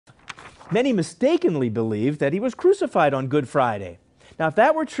Many mistakenly believe that he was crucified on Good Friday. Now, if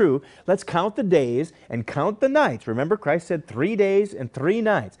that were true, let's count the days and count the nights. Remember, Christ said 3 days and 3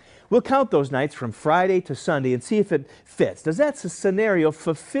 nights. We'll count those nights from Friday to Sunday and see if it fits. Does that scenario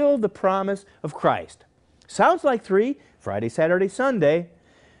fulfill the promise of Christ? Sounds like 3, Friday, Saturday, Sunday,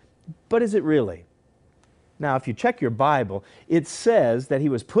 but is it really? Now, if you check your Bible, it says that he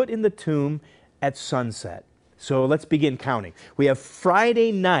was put in the tomb at sunset. So let's begin counting. We have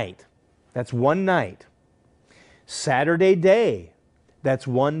Friday night, that's 1 night. Saturday day, that's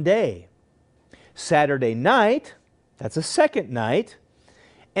 1 day. Saturday night, that's a 2nd night.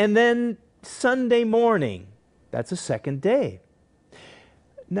 And then Sunday morning, that's a 2nd day.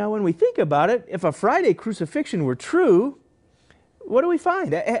 Now, when we think about it, if a Friday crucifixion were true, what do we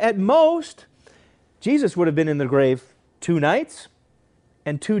find? At most, Jesus would have been in the grave 2 nights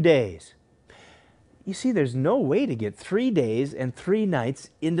and 2 days. You see, there's no way to get 3 days and 3 nights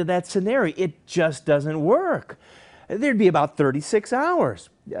into that scenario. It just doesn't work. There'd be about 36 hours.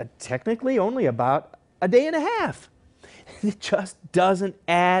 Technically, only about a day and a half. It just doesn't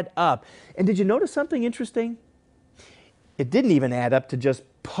add up. And did you notice something interesting? It didn't even add up to just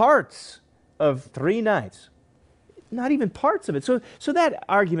parts of 3 nights. Not even parts of it. So that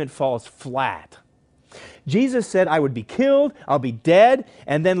argument falls flat. Jesus said, I would be killed, I'll be dead,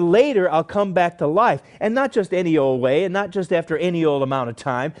 and then later I'll come back to life. And not just any old way, and not just after any old amount of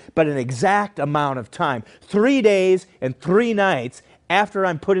time, but an exact amount of time. 3 days and 3 nights after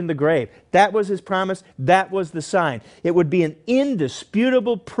I'm put in the grave. That was his promise. That was the sign. It would be an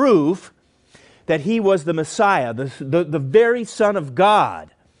indisputable proof that he was the Messiah, the very Son of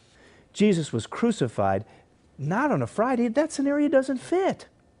God. Jesus was crucified not on a Friday. That scenario doesn't fit.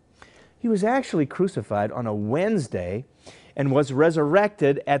 He was actually crucified on a Wednesday and was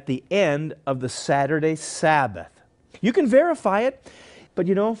resurrected at the end of the Saturday Sabbath. You can verify it, but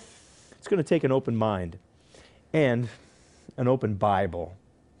you know, it's going to take an open mind and an open Bible,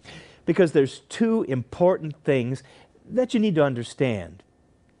 because there's 2 important things that you need to understand.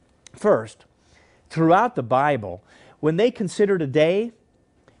 First, throughout the Bible, when they considered a day,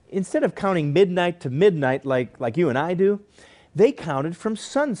 instead of counting midnight to midnight like you and I do, they counted from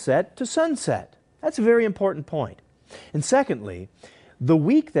sunset to sunset. That's a very important point. And secondly, the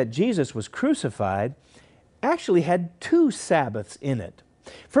week that Jesus was crucified actually had 2 Sabbaths in it.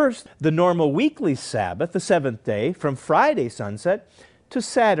 First, the normal weekly Sabbath, the 7th day, from Friday sunset to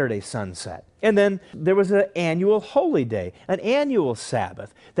Saturday sunset. And then there was an annual holy day, an annual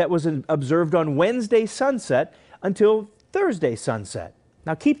Sabbath that was observed on Wednesday sunset until Thursday sunset.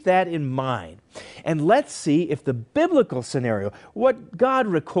 Now keep that in mind. And let's see if the biblical scenario, what God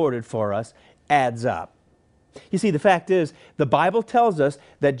recorded for us, adds up. You see, the fact is, the Bible tells us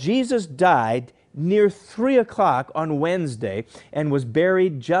that Jesus died near 3 o'clock on Wednesday and was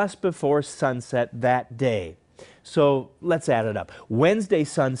buried just before sunset that day. So let's add it up. Wednesday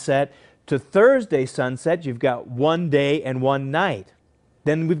sunset to Thursday sunset, you've got 1 day and 1 night.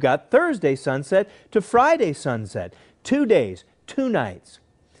 Then we've got Thursday sunset to Friday sunset, 2 days, 2 nights.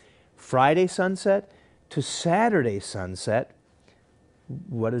 Friday sunset to Saturday sunset,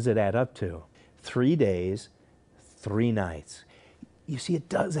 what does it add up to? 3 days, 3 nights. You see, it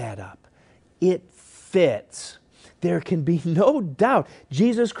does add up. It fits. There can be no doubt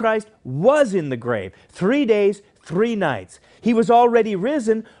Jesus Christ was in the grave 3 days, 3 nights. He was already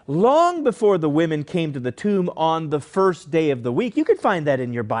risen long before the women came to the tomb on the first day of the week. You can find that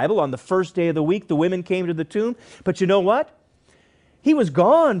in your Bible. On the first day of the week, the women came to the tomb. But you know what? He was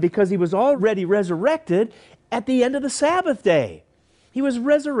gone because he was already resurrected at the end of the Sabbath day. He was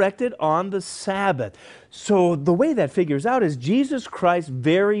resurrected on the Sabbath. So the way that figures out is Jesus Christ's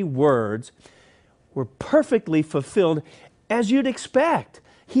very words were perfectly fulfilled as you'd expect.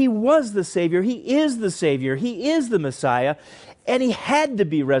 He was the Savior. He is the Savior. He is the Messiah. And he had to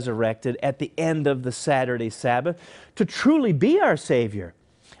be resurrected at the end of the Saturday Sabbath to truly be our Savior.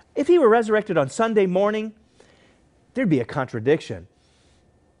 If he were resurrected on Sunday morning, there'd be a contradiction.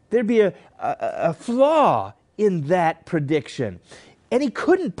 There'd be a flaw in that prediction. And he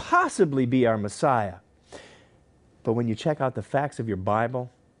couldn't possibly be our Messiah. But when you check out the facts of your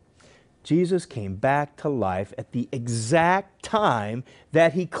Bible, Jesus came back to life at the exact time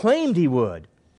that he claimed he would.